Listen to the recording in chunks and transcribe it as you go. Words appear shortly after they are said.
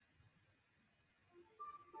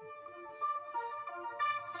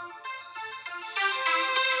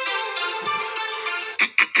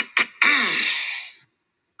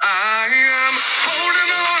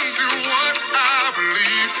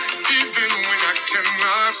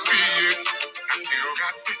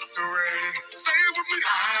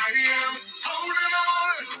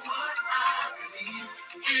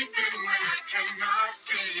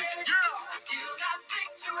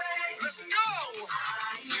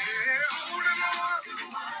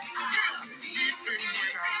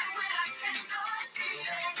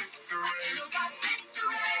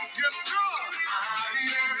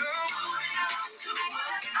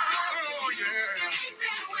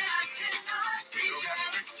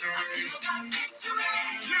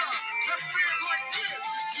Yeah, let's say it like this.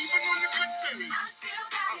 Even on the good days,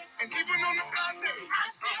 and even on the bad days,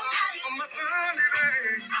 on my sunny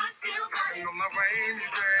days, and on my rainy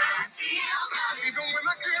days, even when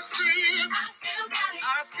I can't see it,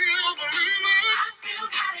 I still believe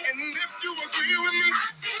it. And if you agree with me,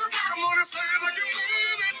 come on and say it like you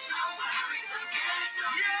mean it.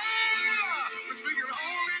 Yeah, we're speaking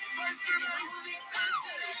only faith today.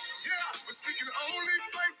 Yeah, we're speaking only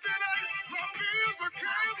faith today. My fears are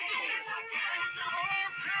canceled.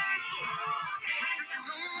 All canceled. We're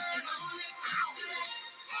speaking only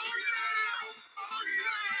faith. Oh yeah, oh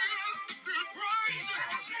yeah. Depression,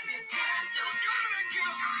 you gotta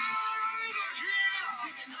get out of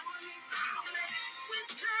here. We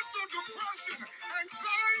cancel depression,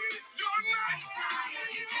 anxiety, you're not.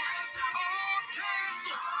 All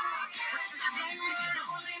cancel. We're speaking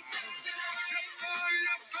only faith.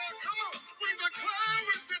 Yes, sir, come on. We declare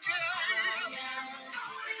it today.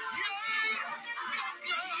 Yes, sir.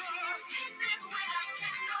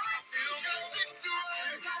 Still got victory.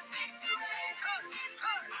 Hey,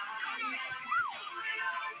 come on. I'm holding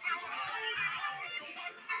on to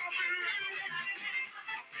what I believe.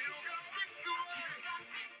 Still got victory.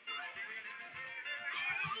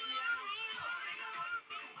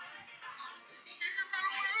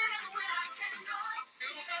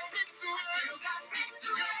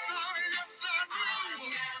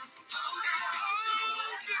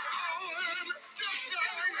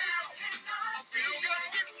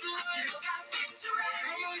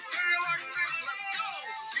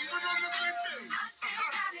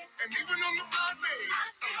 And even on the bad days,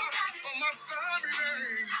 on my sunny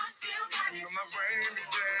days, and on my rainy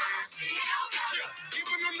days, yeah,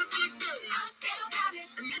 even on the good days,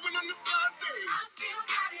 and even on the bad days,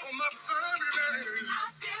 on my sunny days,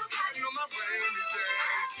 and on my rainy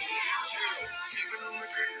days, yeah, even on the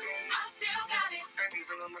good days, and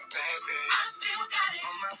even on the bad days,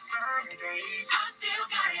 on my sunny days,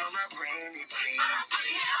 and on my rainy days,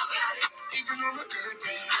 even on the good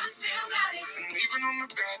days, and even on the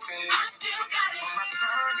bad days, on my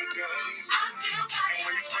sunny days, and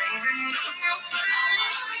when it's raining, I still say,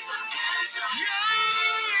 yeah,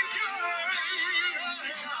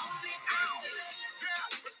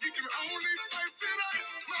 we can only fight tonight.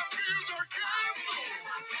 My fears are canceled.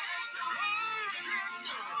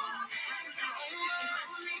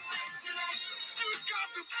 You got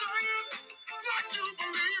to say it like you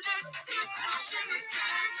believe it. Depression is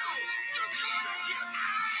canceled. You gotta get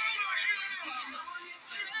out of here.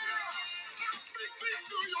 Speak peace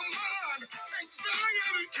to your mind.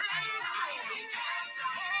 Anxiety canceled.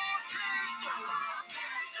 All canceled.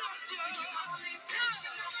 Yeah,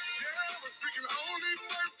 we're speaking only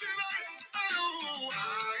faith tonight. Oh,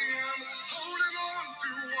 I am holding on to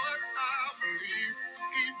what I believe,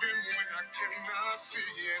 even when I cannot see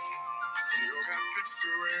it. I still got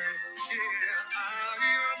victory. Yeah, I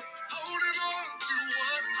am holding on to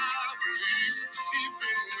what I believe,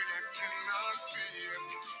 even when I cannot see it.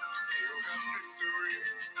 I still got victory.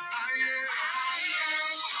 I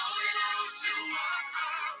am holding on to what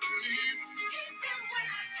I believe, even when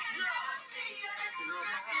I cannot see it. I still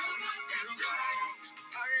got victory.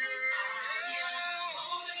 I am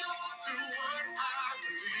holding on to what I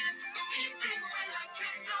believe, even when I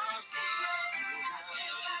cannot see it. I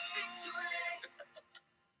still got victory.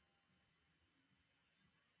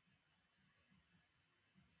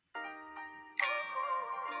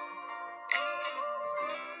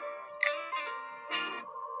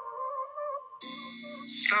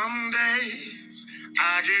 Some days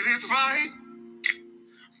I get it right,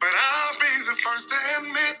 but I'll be the first to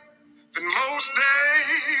admit that most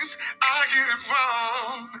days I get it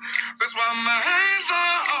wrong. That's why my hands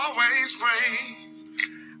are always raised.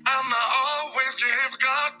 I'ma always give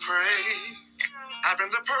God praise. I've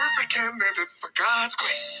been the perfect candidate for God's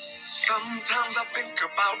grace. Sometimes I think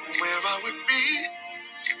about where I would be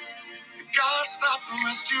if God stopped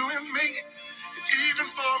rescuing me. If even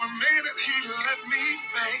for a minute He let me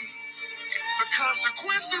face the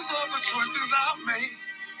consequences of the choices I've made.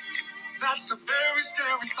 That's a very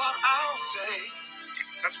scary thought, I'll say.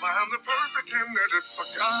 That's why I'm the perfect candidate for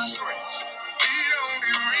God's grace. The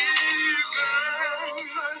only reason,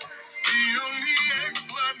 the only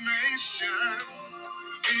explanation,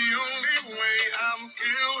 the only way I'm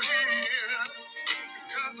still here is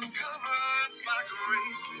 'cause I'm covered by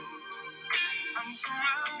grace. I'm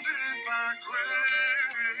surrounded by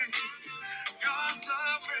grace. God's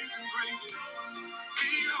amazing grace.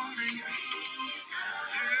 The only reason,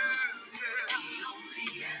 yeah. The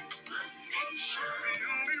only explanation. The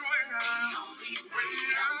only way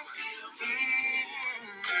I'm still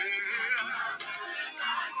here.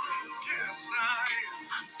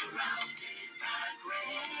 When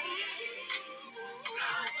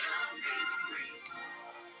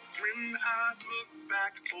I look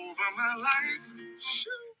back over my life,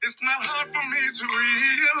 it's not hard for me to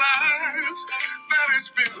realize that it's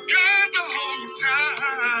been God the whole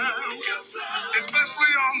time,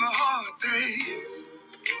 especially on the hard days.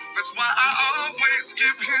 That's why I always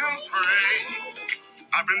give him praise.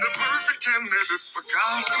 I've been the perfect candidate for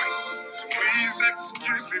God's grace. So please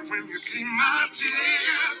excuse me when you see my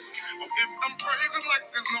tears. Or if I'm praising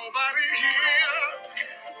like there's nobody here.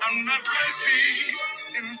 I'm not crazy.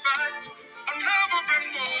 In fact, I've never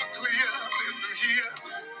been more clear. Listen here,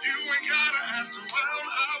 you ain't gotta ask around.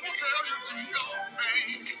 I will tell you to your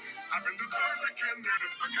face. I've been the perfect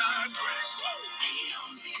candidate for God's grace.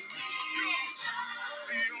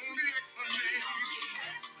 The only explanation.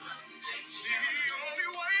 The only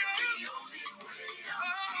way out. Oh, yeah.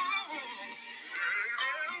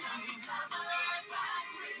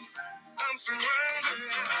 I'm surrounded.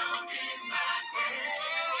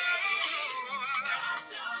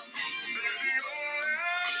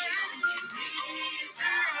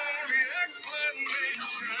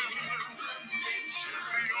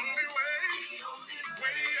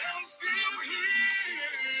 I'm still here.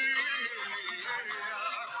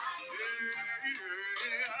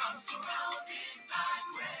 I'm surrounded by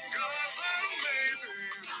grace. God's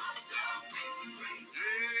amazing.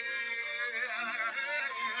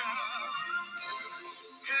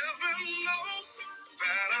 Heaven knows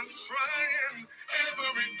that I'm trying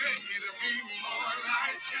every day to be more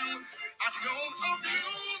like you. I don't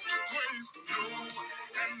abuse the grace, no,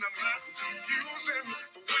 and I'm not confusing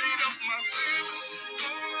the weight of my sin.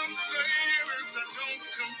 All I'm saying is I don't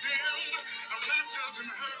condemn. I'm not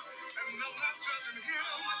judging her, and I'm not judging him.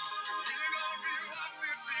 'Cause we'd all be lost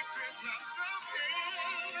if we did not stop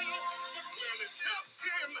him. When it steps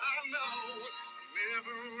in, I know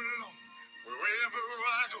never alone. Wherever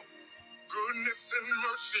I go, goodness and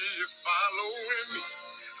mercy is following me.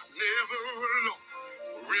 I'm never alone.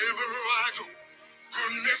 Wherever I go,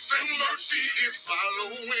 goodness and mercy is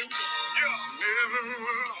following me. Yeah, I'm never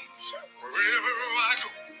alone. Wherever I go,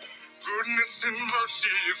 goodness and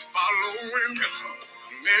mercy is following me.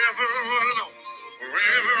 I'm never alone.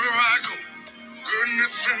 Wherever I go,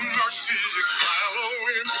 goodness and mercy is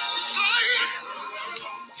following me. Say it.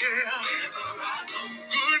 Yeah.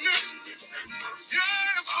 Goodness. Yeah,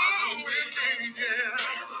 it's following me. Yeah.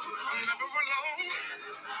 I'm never alone.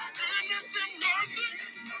 Goodness and mercy.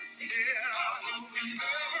 Yeah. I'm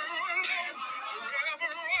never alone.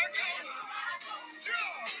 Wherever I go.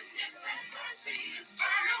 Yeah. Say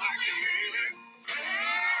it like you mean it.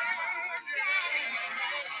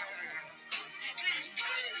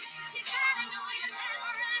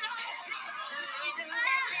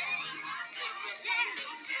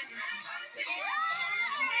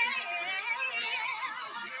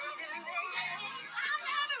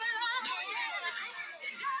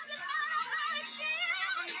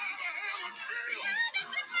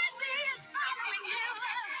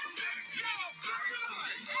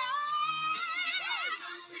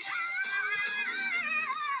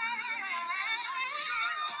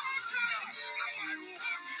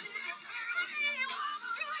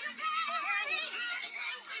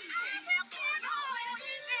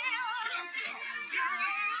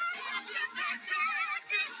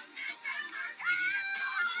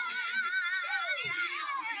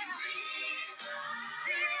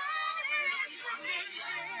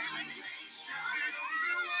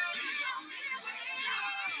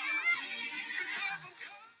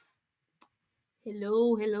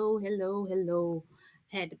 Hello, hello, hello, hello.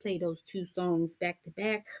 I had to play those two songs back to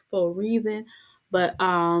back for a reason, but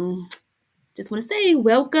just want to say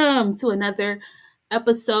welcome to another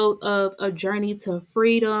episode of A Journey to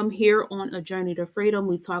Freedom. Here on A Journey to Freedom,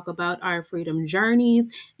 we talk about our freedom journeys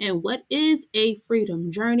and what is a freedom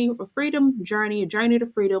journey. A freedom journey, a journey to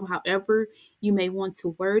freedom, however you may want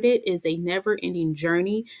to word it, is a never-ending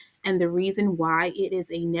journey. And the reason why it is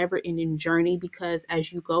a never-ending journey, because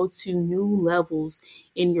as you go to new levels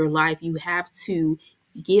in your life, you have to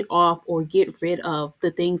get off or get rid of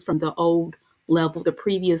the things from the old level, the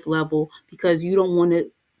previous level, because you don't want to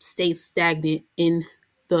stay stagnant in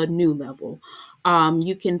the new level.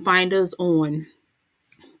 You can find us on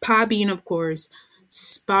Podbean, of course,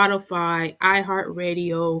 Spotify,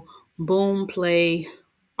 iHeartRadio, Boomplay,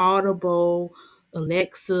 Audible,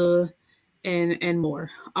 Alexa, and more.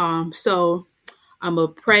 So I'm gonna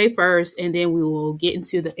pray first, and then we will get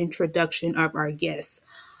into the introduction of our guests.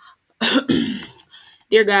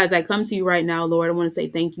 Dear God, as I come to you right now, Lord, I want to say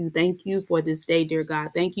thank you. Thank you for this day, dear God.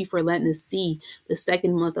 Thank you for letting us see the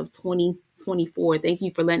second month of 2020 2024. Thank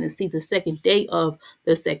you for letting us see the second day of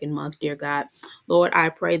the second month, dear God. Lord, I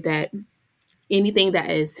pray that anything that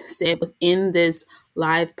is said within this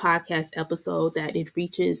live podcast episode, that it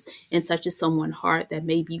reaches and touches someone's heart that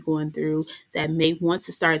may be going through, that may want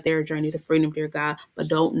to start their journey to freedom, dear God, but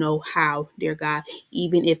don't know how, dear God.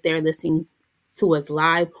 Even if they're listening to us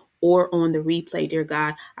live or on the replay, dear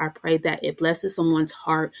God, I pray that it blesses someone's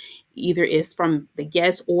heart, either it's from the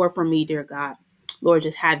guest or from me, dear God. Lord,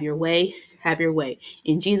 just have your way, have your way.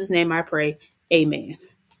 In Jesus' name I pray, amen.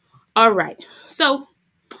 All right, so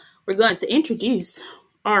we're going to introduce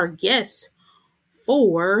our guest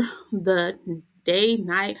for the day,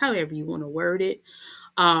 night, however you want to word it.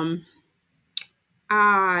 Um,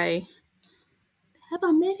 I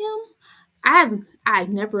I met him? I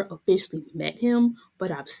never officially met him,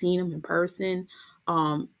 but I've seen him in person.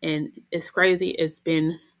 And it's crazy.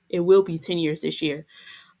 It will be 10 years this year.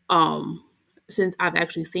 Um, since I've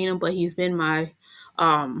actually seen him, but he's been my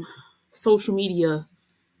social media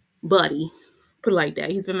buddy. Put it like that.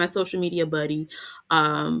 He's been my social media buddy.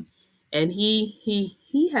 Um, and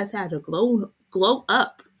he has had a glow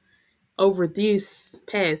up over this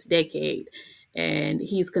past decade. And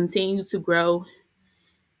he's continued to grow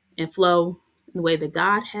and flow in the way that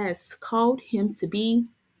God has called him to be,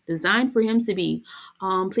 designed for him to be.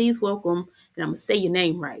 Please welcome, and I'm gonna say your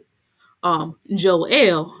name right.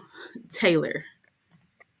 Joel Taylor.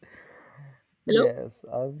 Hello? Yes,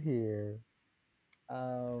 I'm here.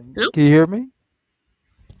 Hello? Can you hear me?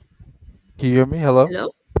 Can you hear me? Hello?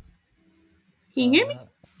 Hello? Can you hear me? Uh,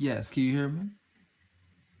 yes, can you hear me?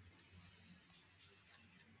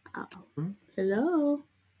 Uh-oh. Hello?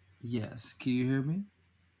 Yes, can you hear me?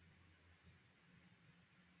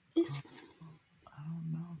 It's I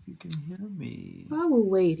don't know if you can hear me. while we're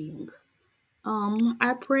waiting.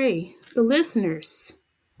 I pray the listeners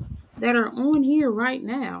that are on here right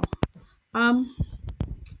now. Um,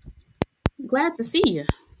 glad to see you.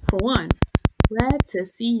 For one, glad to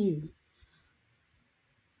see you.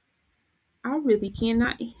 I really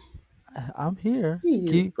cannot hear I'm here.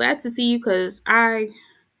 you. Glad to see you because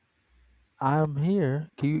I'm here.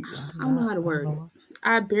 Can you? I don't know how to I don't word it. know.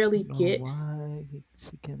 I I barely don't know get why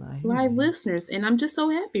she cannot hear live me. listeners, and I'm just so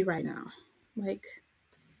happy right now. Like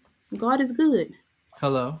God is good.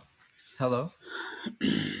 Hello? Hello?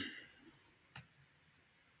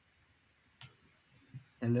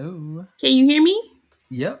 Hello? Can you hear me?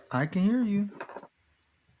 Yep, I can hear you.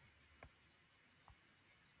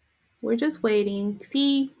 We're just waiting.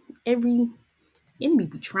 See, every enemy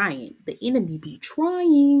be trying. The enemy be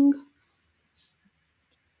trying.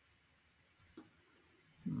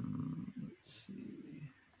 Let's see.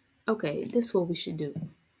 Okay, this is what we should do.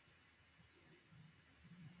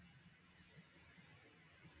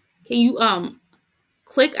 Can you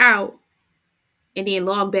click out and then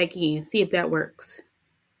log back in? See if that works.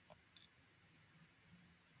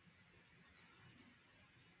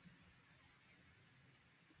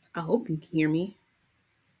 I hope you can hear me.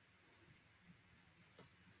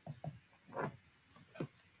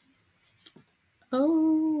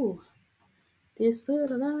 Oh, this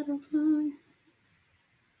is a lot of fun.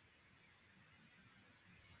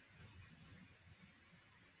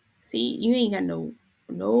 See, you ain't got no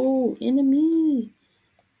enemy.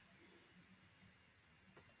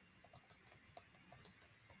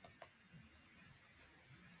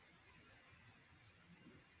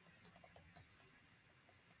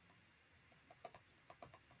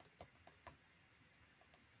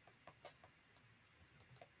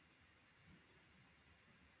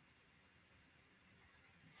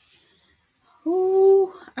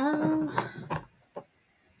 Oh,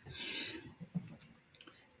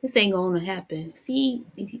 this ain't gonna happen. See,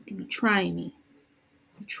 you be trying me.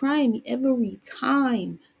 You trying me every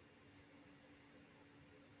time.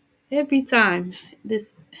 Every time.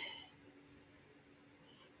 This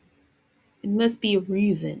it must be a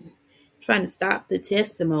reason. Trying to stop the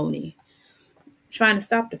testimony. Trying to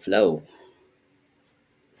stop the flow.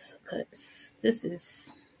 Cause this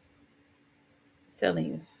is I'm telling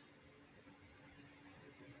you.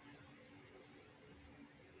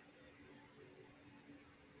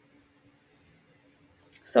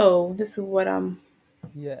 So this is what I'm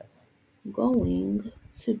Yes. going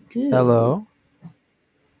to do. Hello?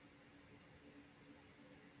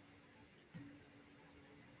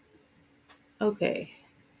 Okay.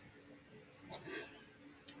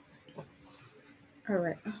 All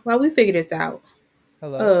right. While we figure this out,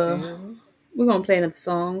 Hello? Can uh, you hear me? we're gonna play another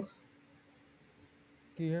song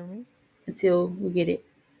Can you hear me? until we get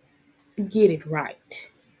it right.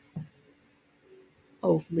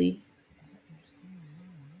 Hopefully.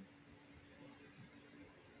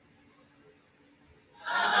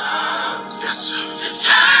 I don't understand why. To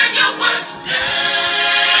turn your worst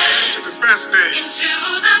days into the best days. Into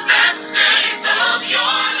the best days of your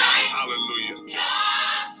life. Hallelujah.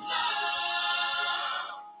 God's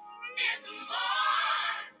love is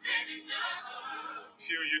more than enough.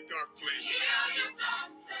 Heal your dark place. Heal your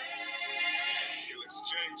dark place. He'll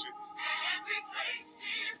exchange it and replace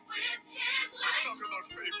it with His light. Let's talk about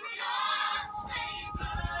favor. God's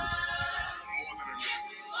favor. More than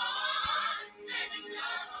enough. More than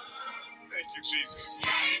enough. Thank you, Jesus.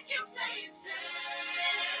 Take your places.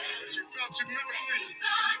 You thought you'd never see. You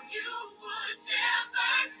thought you would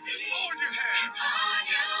never see. All you had. And all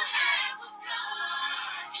you had was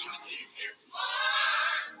God. Trust Him. It's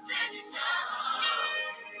more than enough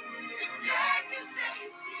to get you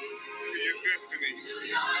safely to your destiny. To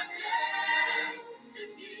your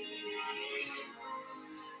destiny.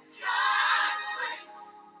 God's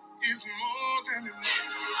grace is more than enough.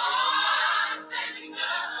 It's more than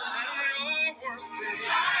enough. Turn your worst days.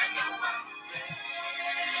 Turn your worst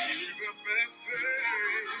days to the best days. To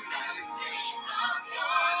the best days of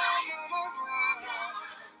your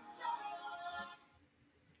life.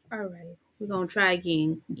 All right, we're gonna try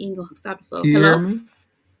again. You ain't gonna stop the flow. Can you hear Hello? me?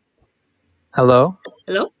 Hello?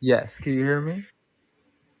 Hello? Yes, can you hear me?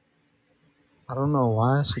 I don't know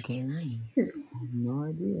why she can't hear me. I have no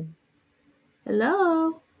idea.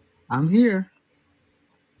 Hello? I'm here.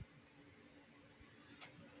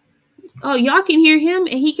 Oh, y'all can hear him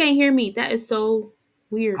and he can't hear me. That is so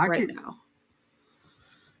weird I right can. now.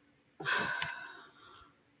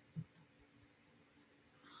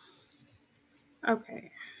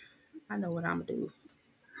 Okay. I know what I'm gonna do.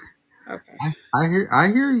 Okay. I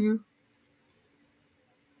hear you.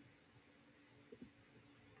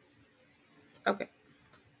 Okay.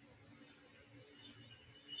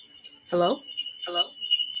 Hello? Hello?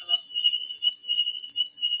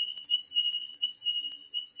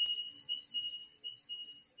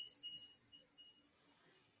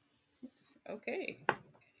 Okay.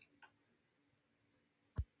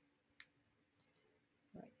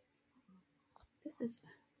 Right. This is.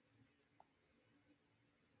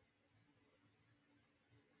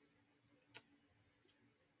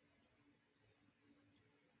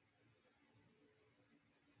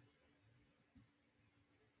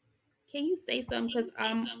 Can you say something? Because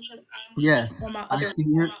I'm Yes. on my I other. can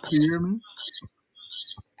hear. Can you hear me?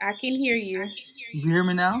 I can hear you. You can hear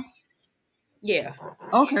me now? Yeah.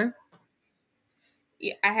 Okay.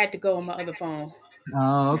 Yeah. I had to go on my other phone.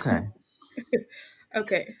 Oh, okay.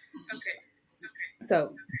 Okay. So,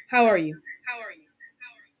 how are you?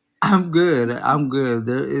 I'm good. I'm good.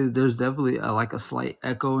 There's definitely like a slight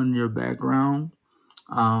echo in your background.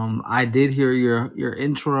 I did hear your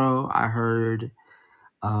intro. I heard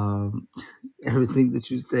um everything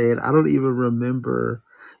that you said. I don't even remember.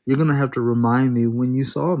 You're gonna have to remind me when you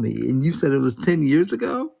saw me. And you said it was 10 years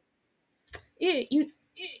ago. Yeah.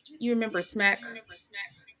 You remember Smack?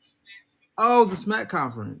 Oh, the SMAC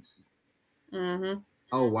conference. Mm-hmm.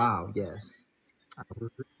 Oh wow, yes. I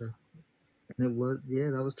was there. And it was, yeah,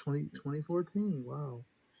 that was 2014. Wow.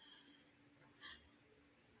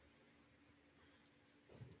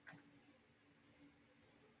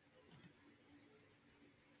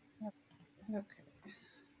 Okay.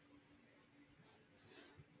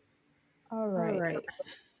 All All right. right.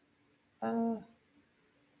 Uh.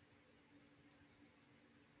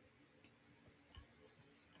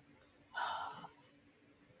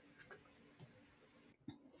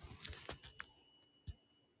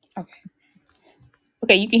 Okay.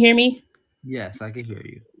 Okay. You can hear me. Yes, I can hear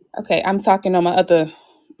you. Okay. I'm talking on my other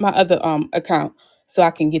account, so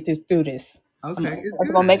I can get this through this. Okay, it's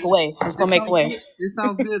It's gonna good. make a way. It's It gonna make a sounds way. good. It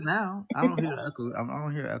sounds good now. I don't hear echo. I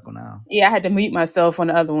don't hear echo now. Yeah, I had to mute myself on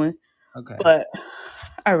the other one, Okay. but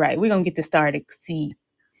all right, we're gonna get this started. See,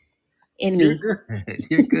 in You're me. good.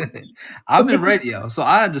 You're good. I'm in radio, so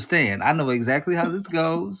I understand. I know exactly how this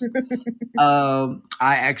goes.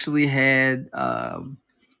 I actually had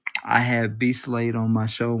I had B Slade on my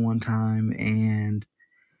show one time, and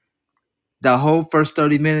the whole first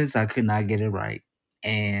 30 minutes I could not get it right.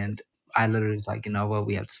 And I literally was like, you know what,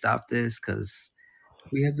 we have to stop this because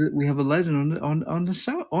we have a legend on the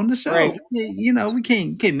show Right.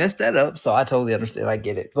 We can't mess that up. So I totally understand. I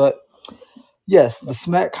get it. But yes, the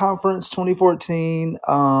SMAC conference 2014,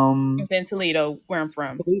 It's in Toledo, where I'm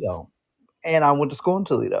from. Toledo. And I went to school in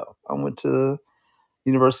Toledo. I went to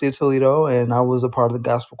University of Toledo, and I was a part of the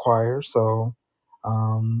gospel choir. So,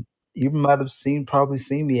 you might have probably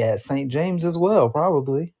seen me at St. James as well,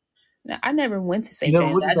 probably. Now, I never went to You St. never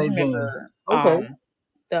James. went to I just St. James. remember Okay.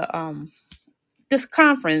 the this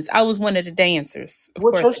conference. I was one of the dancers, of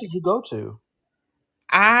What course. church did you go to?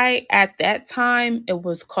 I at that time it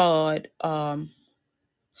was called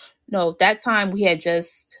no, that time we had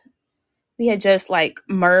just like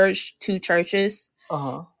merged two churches, Uh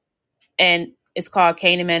huh. and it's called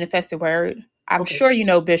Canaan Manifested Word. I'm Okay. sure you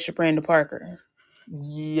know Bishop Randall Parker.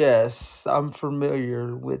 Yes, I'm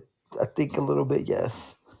familiar with. I think a little bit.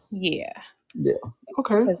 Yes. Yeah, Yeah.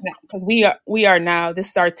 Okay. because we are now, this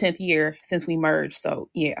is our 10th year since we merged. So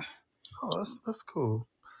yeah, Oh, that's cool.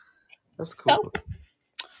 That's so cool.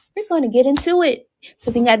 we're going to get into it.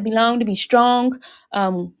 The thing got to be long to be strong.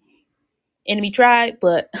 Um, Enemy tried,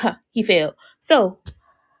 but he failed. So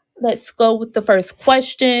let's go with the first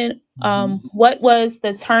question. Mhm. What was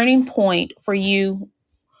the turning point for you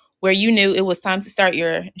where you knew it was time to start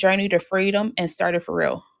your journey to freedom and start it for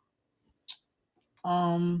real?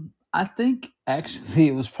 I think actually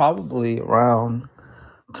it was probably around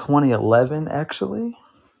 2011. Actually,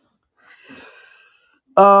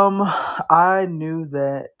 I knew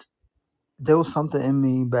that there was something in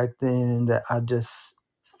me back then that I just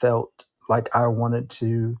felt like I wanted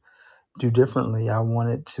to do differently. I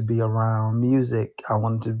wanted to be around music. I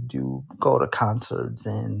wanted to do go to concerts,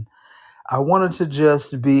 and I wanted to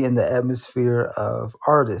just be in the atmosphere of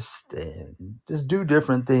artists and just do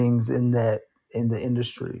different things in the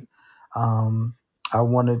industry. Um,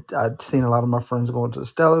 I'd seen a lot of my friends going to the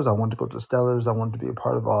Stellars. I wanted to go to the Stellars. I wanted to be a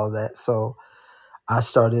part of all of that. So I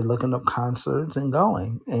started looking up concerts and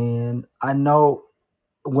going. And I know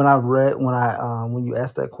when you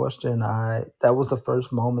asked that question, I that was the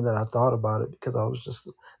first moment that I thought about it, because I was just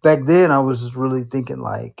back then I was just really thinking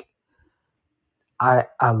like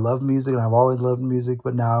I love music and I've always loved music,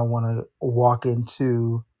 but now I want to walk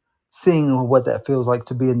into seeing what that feels like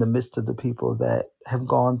to be in the midst of the people that have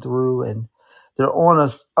gone through, and they're on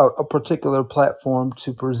a particular platform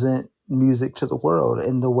to present music to the world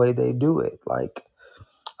in the way they do it. Like,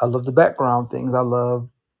 I love the background things. I love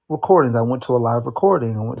recordings. I went to a live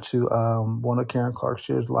recording. I went to one of Karen Clark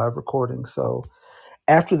Shear's live recordings. So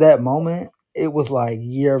after that moment, it was like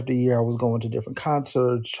year after year, I was going to different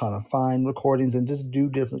concerts, trying to find recordings and just do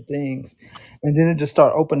different things. And then it just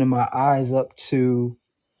started opening my eyes up to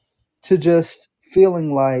just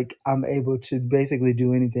feeling like I'm able to basically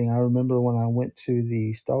do anything. I remember when I went to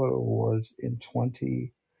the Stellar Awards in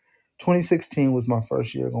 2016 was my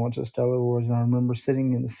first year going to the Stellar Awards. And I remember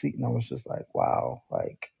sitting in the seat and I was just like, wow,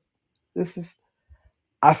 like this is,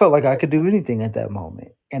 I felt like I could do anything at that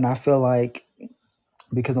moment. And I feel like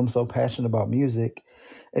because I'm so passionate about music,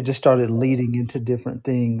 it just started leading into different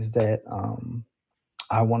things that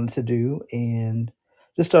I wanted to do, and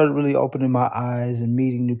just started really opening my eyes and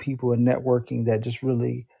meeting new people and networking that just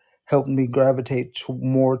really helped me gravitate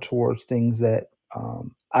more towards things that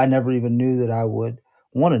I never even knew that I would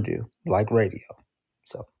want to do, like radio.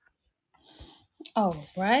 So, All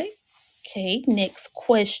right. Okay, next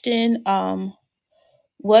question.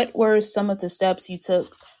 What were some of the steps you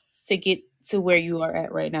took to get to where you are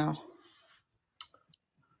at right now?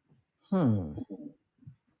 hmm.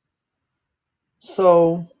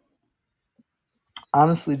 So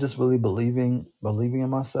honestly, just really believing in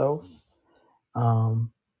myself.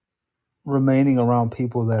 Um, Remaining around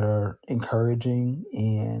people that are encouraging,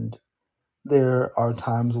 and there are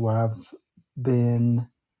times where been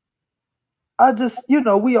I just,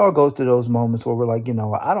 we all go through those moments where we're like,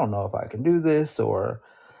 I don't know if I can do this, or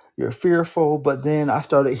you're fearful. But then I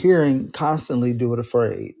started hearing constantly, do it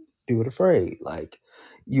afraid, do it afraid. Like,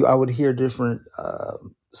 I would hear different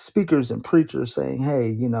speakers and preachers saying,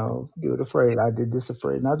 hey, do it afraid. I did this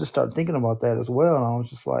afraid. And I just started thinking about that as well. And I was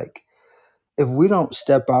just like, if we don't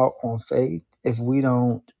step out on faith, if we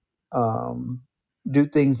don't um, do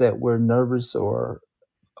things that we're nervous or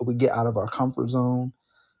we get out of our comfort zone,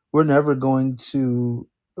 we're never going to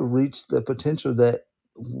reach the potential that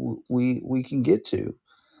we can get to.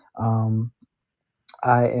 Um,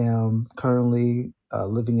 I am currently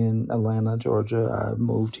living in Atlanta, Georgia. I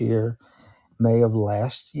moved here May of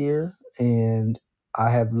last year, and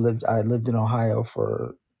I lived in Ohio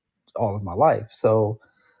for all of my life. So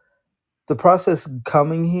the process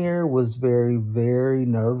coming here was very, very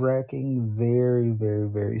nerve wracking, very, very,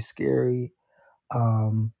 very scary.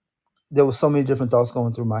 Um, there was so many different thoughts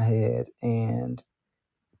going through my head, and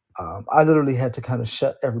I literally had to kind of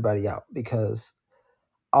shut everybody out, because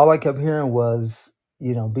all I kept hearing was,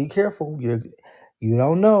 be careful. You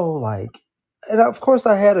don't know, like, and of course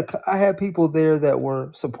I had people there that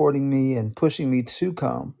were supporting me and pushing me to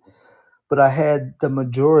come, but I had the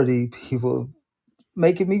majority people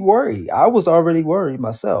making me worry. I was already worried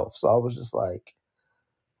myself, so I was just like,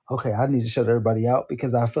 okay, I need to shut everybody out,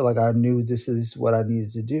 because I feel like I knew this is what I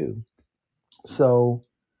needed to do. So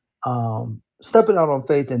stepping out on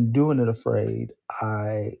faith and doing it afraid,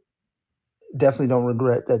 I definitely don't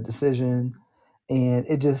regret that decision. And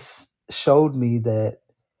it just showed me that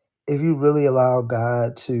if you really allow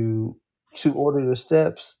God to order your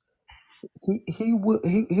steps, he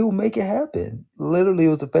will make it happen. Literally, it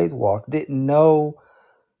was a faith walk. Didn't know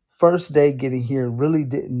first day getting here. Really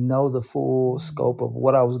didn't know the full scope of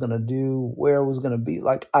what I was gonna do, where I was gonna be.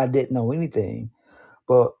 Like I didn't know anything,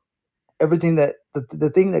 but everything that the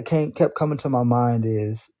thing that came kept coming to my mind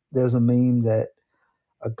is there's a meme that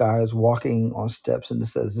a guy is walking on steps and it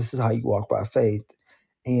says, "This is how you walk by faith."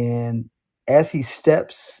 And as he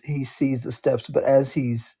steps, he sees the steps, but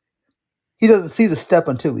he doesn't see the step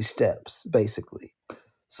until he steps, basically.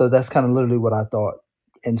 So that's kind of literally what I thought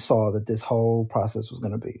and saw that this whole process was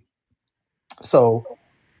going to be. So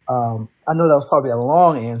I know that was probably a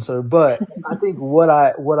long answer, but I think what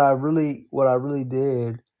I really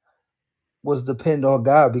did was depend on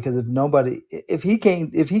God, because if he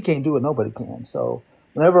can't do it, nobody can. So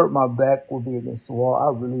whenever my back would be against the wall,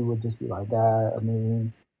 I really would just be like, God, I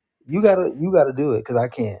mean, you gotta do it, because I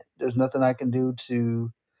can't.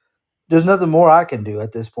 There's nothing more I can do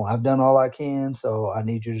at this point. I've done all I can, so I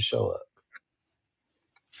need you to show up.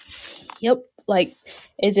 Yep. Like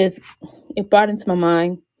it just it brought into my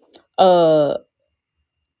mind uh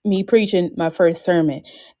me preaching my first sermon,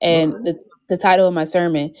 and Okay. the title of my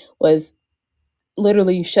sermon was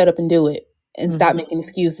literally "Shut up and do it and stop Hmm. making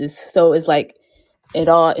excuses." So it's like it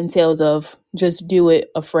all entails of just do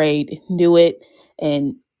it afraid, do it,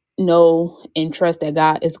 and know and trust that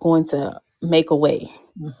God is going to make a way.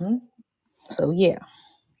 Hmm. So yeah.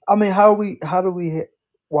 I mean,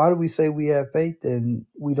 why do we say we have faith and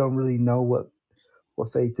we don't really know what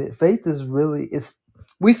faith is? Faith is really,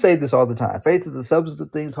 we say this all the time. Faith is the substance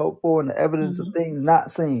of things hoped for and the evidence of Hmm. things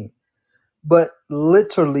not seen. But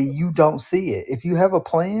literally, you don't see it. If you have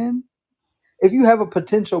a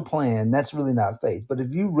potential plan, that's really not faith. But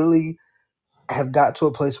if you really have got to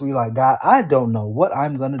a place where you're like, God, I don't know what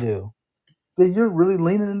I'm gonna do, then you're really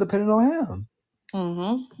leaning and depending on Him.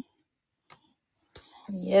 Hmm.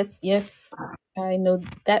 Yes, yes. I know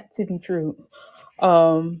that to be true.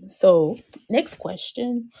 So next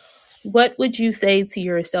question. What would you say to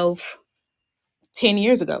yourself 10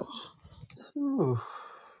 years ago? Ooh.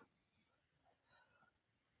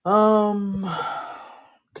 Um,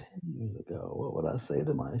 10 years ago, what would I say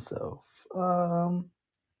to myself?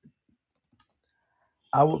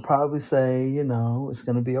 I would probably say, it's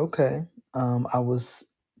gonna be okay. I was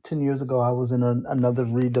 10 years ago. I was in another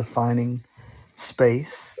redefining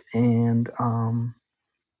space, and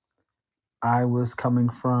I was coming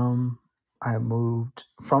from. I had moved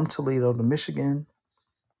from Toledo to Michigan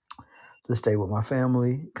to stay with my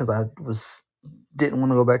family because I was didn't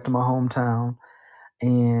want to go back to my hometown,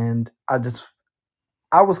 and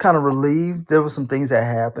I was kind of relieved. There were some things that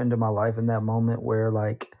happened in my life in that moment where,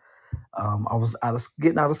 like, I was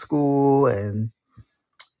getting out of school, and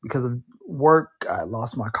because of work, I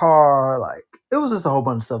lost my car. Like, it was just a whole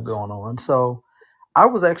bunch of stuff going on. So I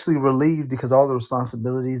was actually relieved because all the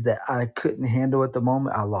responsibilities that I couldn't handle at the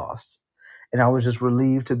moment, I lost. And I was just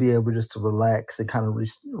relieved to be able just to relax and kind of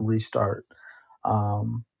restart.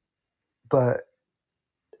 Um, but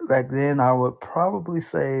back then, I would probably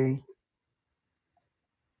say,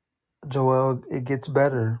 Joel, it gets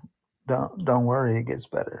better. Don't worry, it gets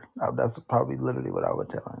better. That's probably literally what I would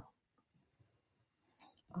tell him.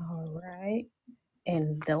 All right.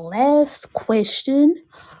 And the last question,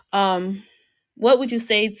 um, what would you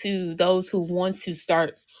say to those who want to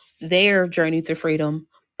start their journey to freedom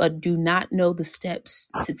but do not know the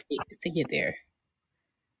steps to take to get there?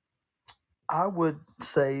 I would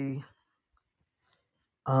say,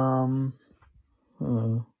 um,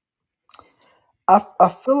 hmm, I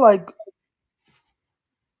feel like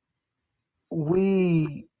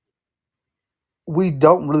we we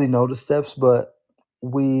don't really know the steps, but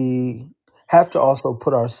we have to also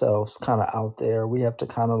put ourselves kind of out there. We have to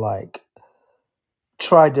kind of like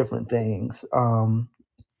try different things.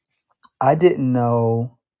 I didn't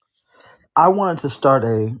know I wanted to start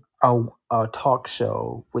a talk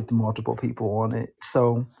show with multiple people on it.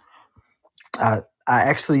 So I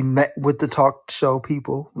actually met with the talk show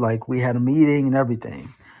people. Like, we had a meeting and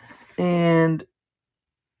everything, and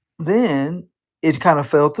then it kind of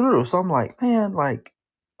fell through. So I'm like, man, like,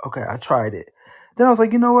 okay, I tried it. Then I was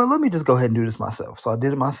like, you know what? Let me just go ahead and do this myself. So I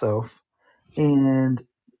did it myself, and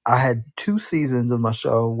I had 2 seasons of my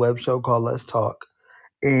show, web show called Let's Talk.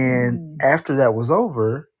 And Mm. after that was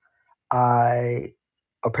over, I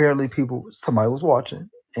apparently somebody was watching,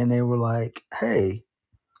 and they were like, "Hey,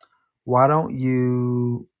 why don't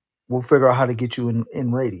you? We'll figure out how to get you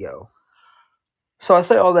in radio." So I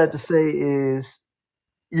say all that to say is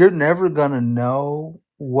you're never gonna know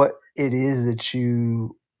what it is that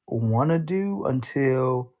you want to do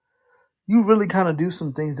until you really kind of do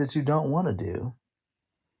some things that you don't want to do.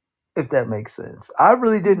 If that makes sense. I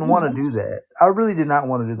really didn't want to do that. I really did not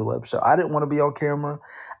want to do the web show. I didn't want to be on camera.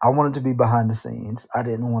 I wanted to be behind the scenes. I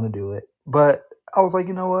didn't want to do it. But I was like,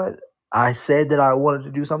 you know what? I said that I wanted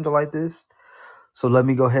to do something like this. So let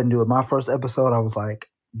me go ahead and do it. My first episode, I was like,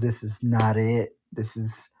 this is not it.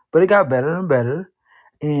 But it got better and better.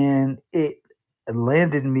 And it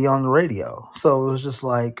landed me on the radio. So it was just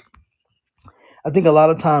like, I think a lot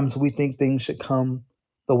of times we think things should come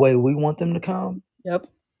the way we want them to come, Yep.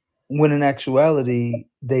 when in actuality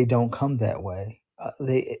they don't come that way.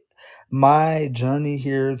 My journey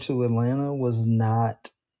here to Atlanta was not,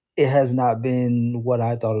 it has not been what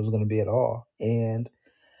I thought it was going to be at all. And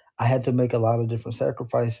I had to make a lot of different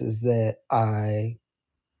sacrifices that I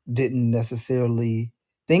didn't necessarily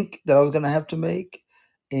think that I was going to have to make,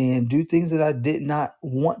 and do things that I did not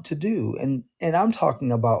want to do. And I'm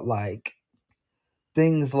talking about like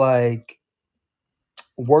things like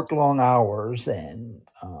work long hours, and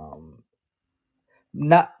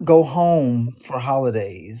not go home for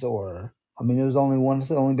holidays. Or I mean, it's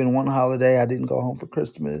only been one holiday I didn't go home for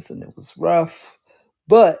Christmas, and it was rough.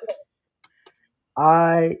 But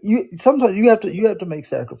you sometimes you have to make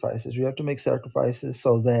sacrifices. You have to make sacrifices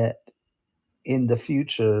so that in the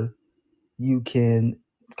future you can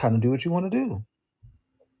kind of do what you want to do.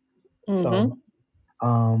 Mm-hmm. So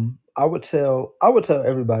I would tell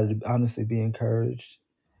everybody to honestly be encouraged.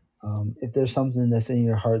 If there's something that's in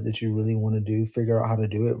your heart that you really want to do, figure out how to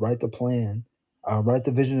do it. Write the plan, write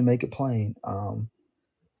the vision, and make it plain.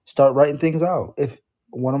 Start writing things out. If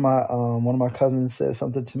one of my cousins said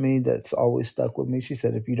something to me that's always stuck with me. She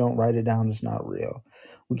said, "If you don't write it down, it's not real."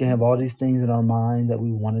 We can have all these things in our mind that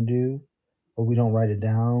we want to do, but we don't write it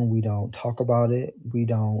down. We don't talk about it. We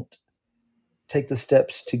don't take the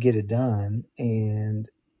steps to get it done, and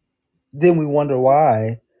then we wonder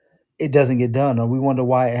why it doesn't get done, or we wonder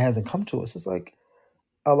why it hasn't come to us. It's like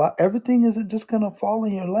everything isn't just gonna fall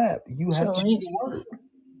in your lap. You have Sure to do ain't. the work.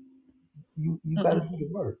 You got to Mm-mm. do the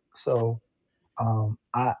work. So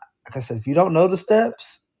I like I said, if you don't know the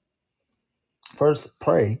steps, first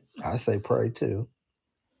pray. I say pray too.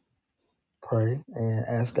 Pray and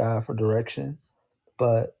ask God for direction.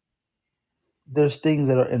 But there's things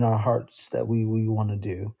that are in our hearts that we want to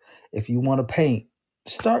do. If you want to paint,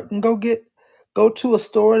 start and go to a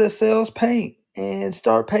store that sells paint and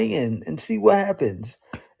start painting and see what happens.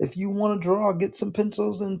 If you want to draw, get some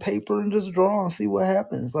pencils and paper and just draw and see what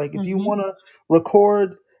happens. Like if you Mm-hmm. want to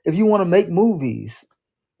record, if you want to make movies,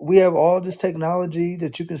 we have all this technology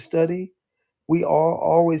that you can study. We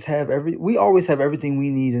always have everything we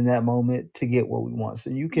need in that moment to get what we want. So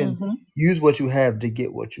you can Mm-hmm. use what you have to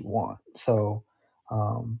get what you want. So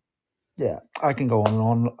um yeah, I can go on and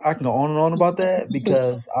on. I can go on and on about that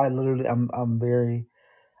because I'm very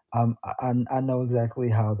I know exactly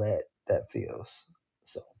how that feels.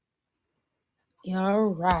 So All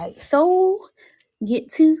right. So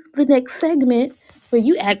get to the next segment where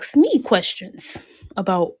you ask me questions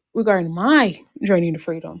about regarding my journey to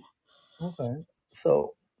freedom. okay.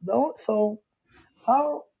 So so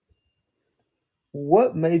how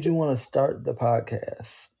what made you want to start the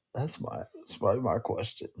podcast? That's probably my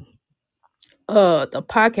question. The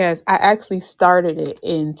podcast, I actually started it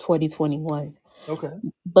in 2021, Okay.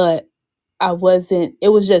 but I wasn't, it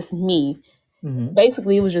was just me. Mm-hmm.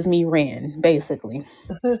 Basically, it was just me ran, basically.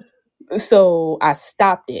 So I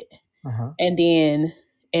stopped it. Uh-huh. And then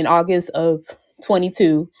in August of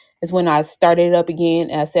 22 is when I started it up again.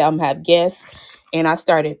 And I said, I'm gonna have guests. And I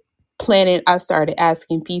started planning, I started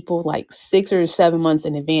asking people like 6 or 7 months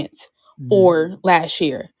in advance Mm-hmm. for last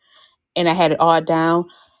year. And I had it all down.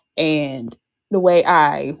 And the way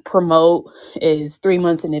I promote is 3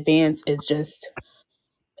 months in advance is just,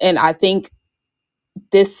 and I think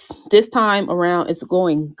this time around is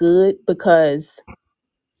going good because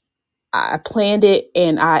I planned it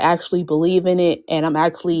and I actually believe in it, and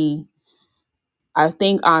I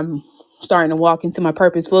think I'm starting to walk into my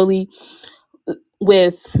purpose fully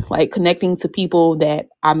with like connecting to people that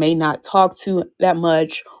I may not talk to that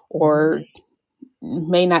much Mm-hmm. or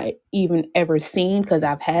may not even ever seen because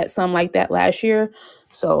I've had some like that last year.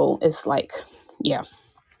 So it's like, yeah.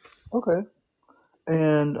 Okay.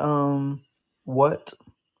 And what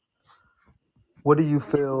what do you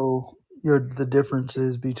feel the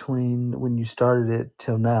differences between when you started it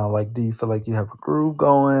till now? Like, do you feel like you have a groove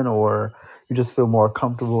going, or you just feel more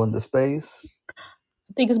comfortable in the space?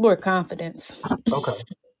 I think it's more confidence. Okay.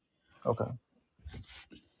 Okay.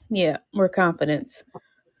 Yeah, more confidence.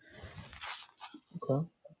 Okay.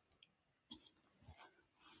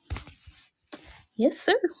 Yes,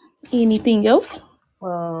 sir. Anything else?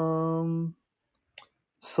 Um.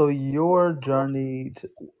 So your journey to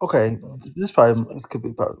okay, this could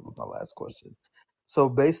be probably my last question. So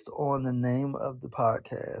based on the name of the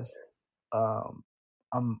podcast, um,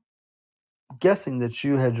 I'm guessing that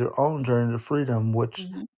you had your own journey to freedom, which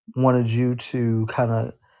Mhm. wanted you to kind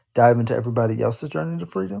of dive into everybody else's journey to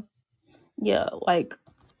freedom. Yeah, like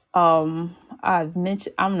I've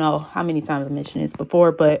mentioned, I don't know how many times I've mentioned this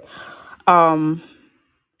before, but um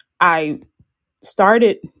I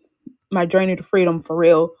started my journey to freedom for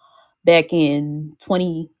real back in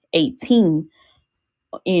 2018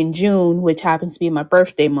 in June, which happens to be my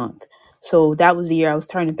birthday month. So that was the year I was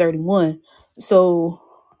turning 31. So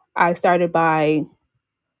I started by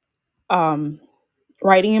um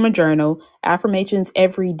writing in my journal affirmations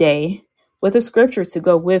every day with a scripture to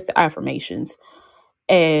go with the affirmations.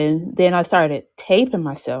 And then I started taping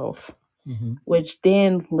myself, Mm-hmm. which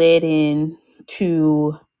then led in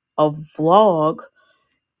to a vlog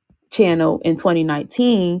channel in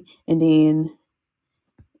 2019. And then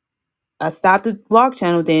I stopped the vlog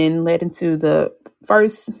channel, then led into the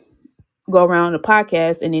first go around the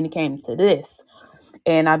podcast, and then it came to this.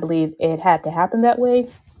 And I believe it had to happen that way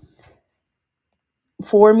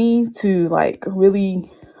for me to like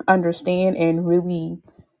really understand and really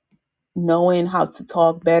knowing how to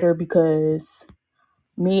talk better, because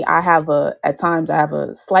me, I have at times I have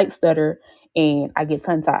a slight stutter and I get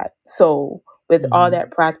tongue tied. So with all Mm-hmm.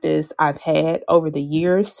 that practice I've had over the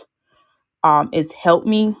years, it's helped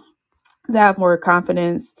me to have more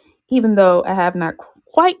confidence, even though I have not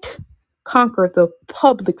quite conquered the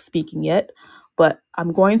public speaking yet, but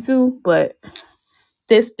I'm going to. But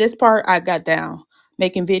this part I got down.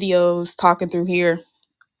 Making videos, talking through here,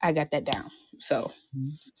 I got that down. So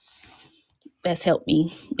that's helped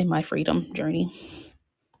me in my freedom journey.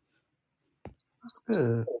 That's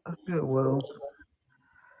good. That's good. Well,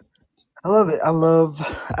 I love it. I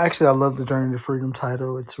love the Journey to Freedom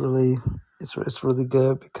title. It's really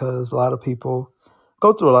good because a lot of people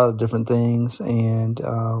go through a lot of different things, and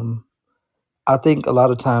I think a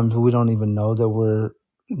lot of times we don't even know that we're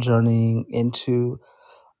journeying into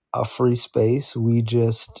a free space. We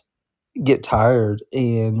just get tired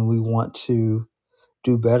and we want to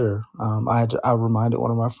do better. I reminded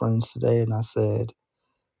one of my friends today, and I said,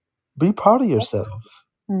 "Be proud of yourself.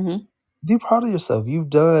 Mm-hmm. Be proud of yourself. You've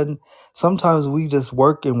done. Sometimes we just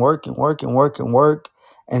work and work and work and work and work,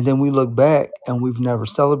 and then we look back and we've never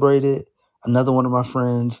celebrated." Another one of my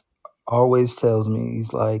friends always tells me,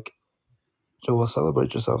 he's like, "Joel,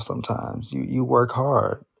 celebrate yourself sometimes. You work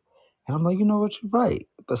hard." And I'm like, you know what, you're right.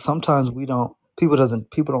 But sometimes we don't. People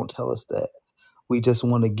don't tell us that. We just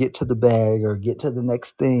want to get to the bag or get to the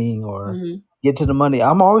next thing or Mm-hmm. get to the money.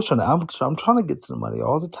 I'm trying to get to the money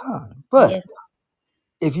all the time. But Yes.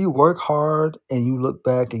 if you work hard and you look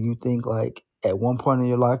back and you think like at one point in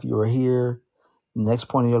your life you were here, next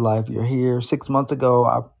point in your life you're here. 6 months ago,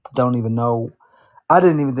 I don't even know. I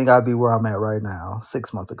didn't even think I'd be where I'm at right now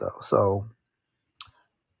 6 months ago. So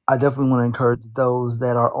I definitely want to encourage those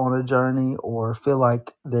that are on a journey or feel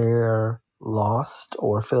like they're lost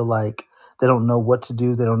or feel like they don't know what to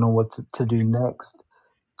do, they don't know what to do next,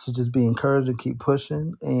 to just be encouraged and keep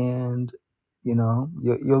pushing. And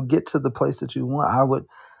you'll get to the place that you want. I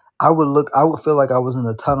would feel like I was in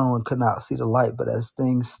a tunnel and could not see the light, but as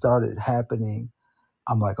things started happening,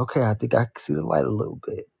 I'm like, okay, I think I can see the light a little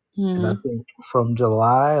bit. And I Mm-hmm. think from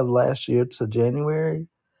July of last year to January,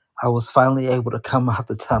 I was finally able to come out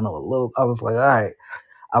the tunnel a little. I was like, all right,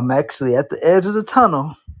 I'm actually at the edge of the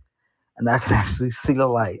tunnel and I can actually see the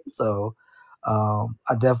light. So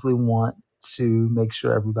I definitely want to make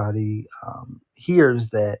sure everybody hears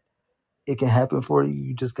that it can happen for you.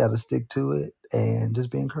 You just got to stick to it and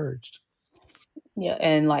just be encouraged. Yeah,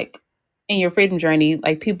 and like in your freedom journey,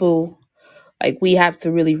 like people, like we have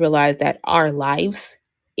to really realize that our lives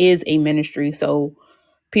is a ministry. So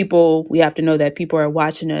people, we have to know that people are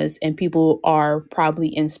watching us and people are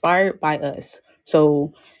probably inspired by us.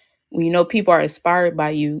 So when you know people are inspired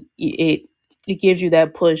by you, it gives you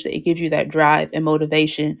that push, it gives you that drive and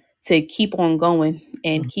motivation to keep on going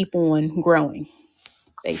and Mhm. keep on growing,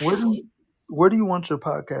 Where do basically. you, where do you want your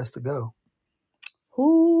podcast to go?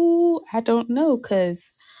 Who, I don't know,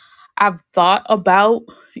 because I've thought about,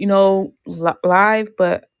 live,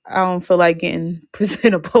 but I don't feel like getting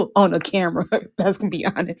presentable on a camera. That's gonna be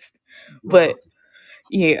honest. Well, But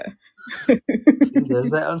yeah. see,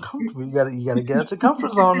 there's that uncomfortable. You gotta get out your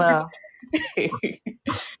comfort zone now.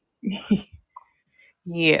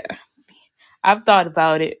 Yeah. I've thought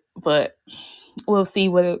about it, but we'll see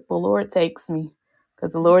where the Lord takes me.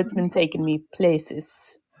 because the Lord's been taking me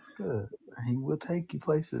places. That's good. He will take you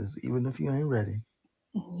places, even if you ain't ready.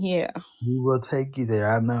 Yeah. He will take you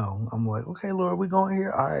there. I know. I'm like, okay, Lord, we going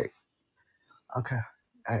here? All right. Okay.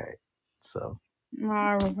 All right. So,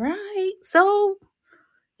 All right. So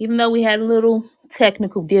even though we had a little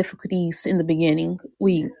technical difficulties in the beginning,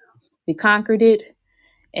 we conquered it,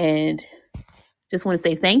 and just want to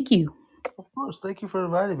say thank you. of course, thank you for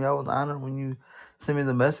inviting me. I was honored when you sent me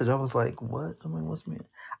the message. I was like, what? I'm like, what's me?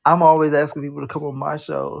 I'm always asking people to come on my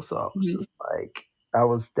show. So I was Mhm. just like, I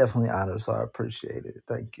was definitely honored. So I appreciate it.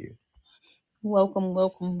 Thank you. Welcome,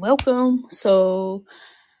 welcome, welcome. So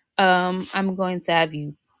I'm going to have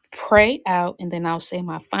you pray out, and then I'll say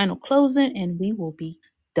my final closing, and we will be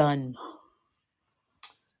done.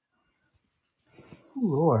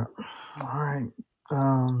 Ooh, Lord. All right.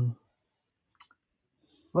 Um,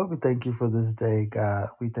 Lord, we thank you for this day, God.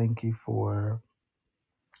 We thank you for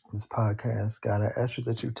this podcast, God. I ask you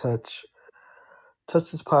that you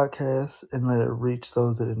touch this podcast and let it reach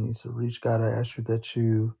those that it needs to reach. God, I ask you that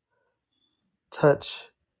you touch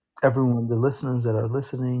everyone, the listeners that are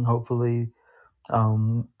listening. Hopefully,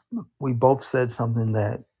 um, we both said something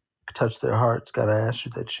that touched their hearts. God, I ask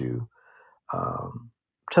you that you um,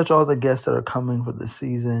 touch all the guests that are coming for this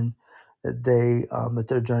season. That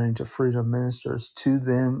their journey to freedom ministers to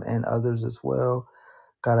them and others as well.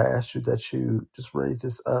 God, I ask you that you just raise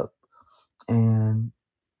this up and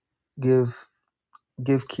give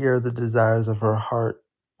Kiara the desires of her heart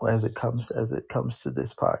as it comes to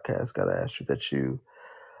this podcast. God, I ask you that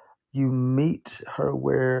you meet her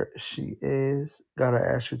where she is. God, I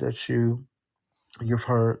ask you that you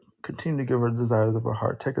continue to give her the desires of her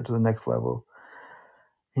heart. Take her to the next level.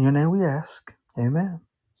 In your name we ask. Amen.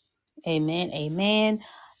 Amen. Amen.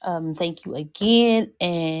 Thank you again.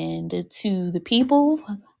 And to the people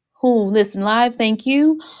who listen live, thank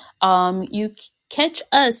you. You catch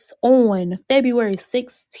us on February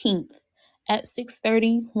 16th at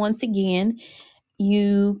 6:30. Once again,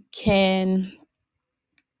 you can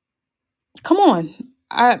come on.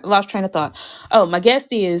 I lost train of thought. Oh, my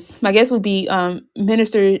guest will be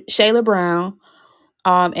Minister Shayla Brown.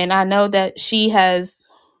 And I know that she has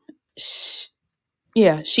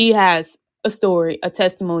a story, a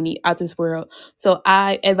testimony out this world. So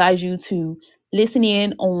I advise you to listen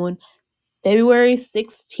in on February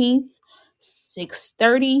 16th,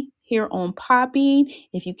 6:30 here on Poppy.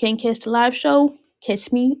 If you can't catch the live show,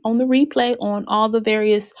 catch me on the replay on all the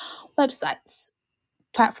various websites,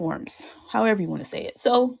 platforms, however you want to say it.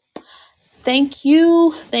 So thank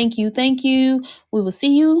you, thank you, thank you. We will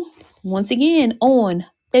see you once again on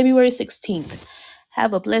February 16th.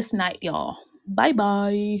 Have a blessed night, y'all. Bye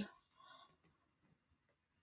bye.